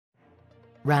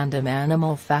Random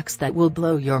animal facts that will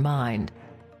blow your mind.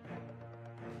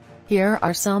 Here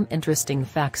are some interesting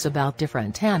facts about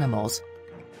different animals.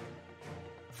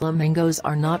 Flamingos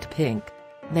are not pink.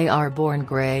 They are born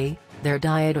gray. Their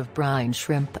diet of brine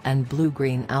shrimp and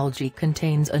blue-green algae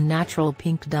contains a natural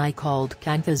pink dye called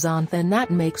canthaxanthin that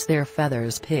makes their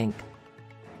feathers pink.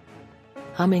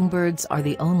 Hummingbirds are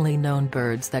the only known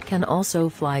birds that can also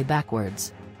fly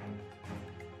backwards.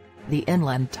 The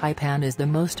inland taipan is the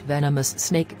most venomous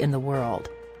snake in the world.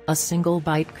 A single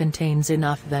bite contains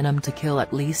enough venom to kill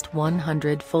at least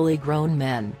 100 fully grown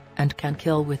men, and can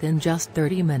kill within just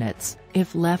 30 minutes,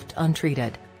 if left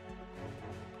untreated.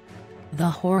 The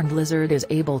horned lizard is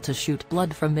able to shoot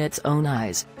blood from its own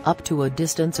eyes, up to a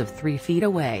distance of 3 feet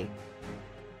away.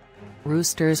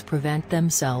 Roosters prevent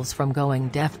themselves from going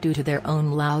deaf due to their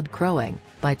own loud crowing,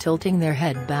 by tilting their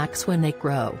head backs when they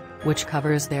crow, which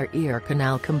covers their ear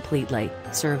canal completely,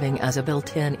 serving as a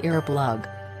built-in earplug.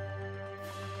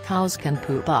 Cows can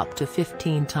poop up to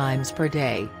 15 times per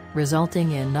day,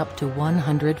 resulting in up to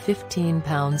 115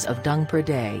 pounds of dung per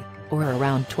day, or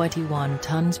around 21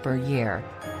 tons per year.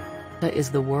 It is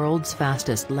the world's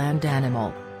fastest land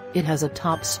animal. It has a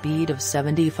top speed of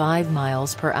 75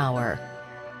 miles per hour.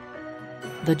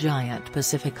 The giant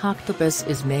Pacific octopus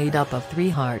is made up of 3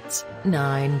 hearts,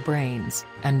 9 brains,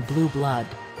 and blue blood.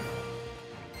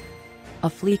 A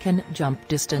flea can jump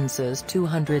distances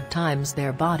 200 times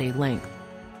their body length.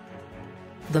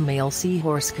 The male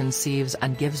seahorse conceives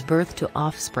and gives birth to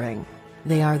offspring.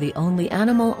 They are the only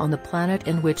animal on the planet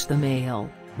in which the male,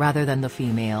 rather than the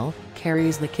female,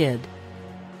 carries the kid.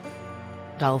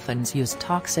 Dolphins use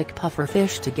toxic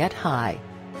pufferfish to get high.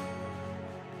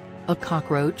 A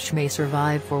cockroach may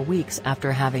survive for weeks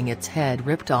after having its head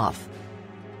ripped off.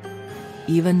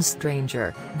 Even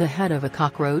stranger, the head of a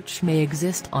cockroach may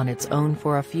exist on its own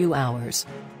for a few hours.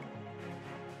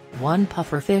 One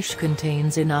pufferfish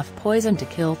contains enough poison to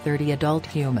kill 30 adult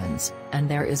humans, and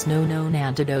there is no known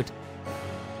antidote.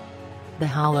 The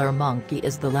howler monkey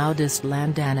is the loudest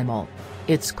land animal.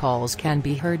 Its calls can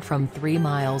be heard from 3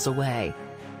 miles away.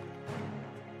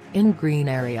 In green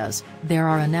areas, there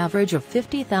are an average of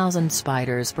 50,000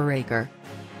 spiders per acre.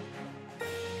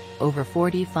 Over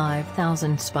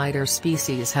 45,000 spider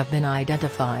species have been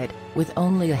identified, with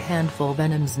only a handful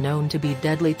venoms known to be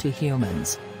deadly to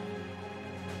humans.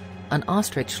 An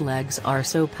ostrich's legs are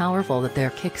so powerful that their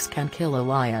kicks can kill a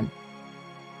lion.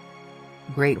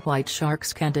 Great white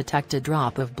sharks can detect a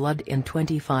drop of blood in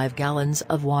 25 gallons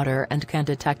of water and can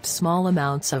detect small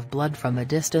amounts of blood from a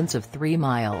distance of 3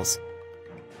 miles.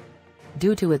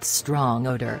 Due to its strong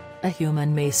odor, a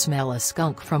human may smell a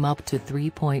skunk from up to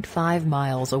 3.5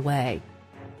 miles away.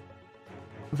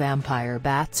 Vampire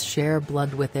bats share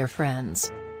blood with their friends.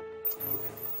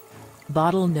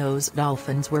 Bottlenose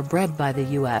dolphins were bred by the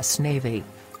U.S. Navy.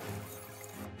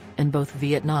 In both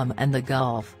Vietnam and the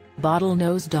Gulf,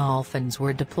 bottlenose dolphins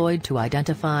were deployed to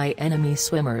identify enemy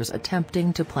swimmers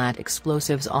attempting to plant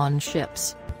explosives on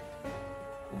ships.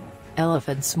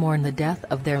 Elephants mourn the death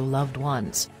of their loved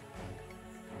ones.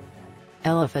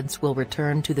 Elephants will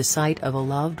return to the site of a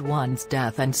loved one's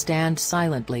death and stand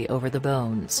silently over the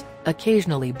bones,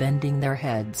 occasionally bending their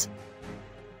heads.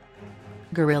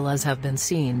 Gorillas have been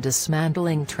seen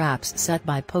dismantling traps set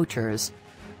by poachers.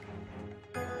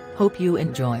 Hope you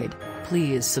enjoyed.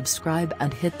 Please subscribe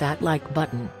and hit that like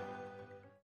button.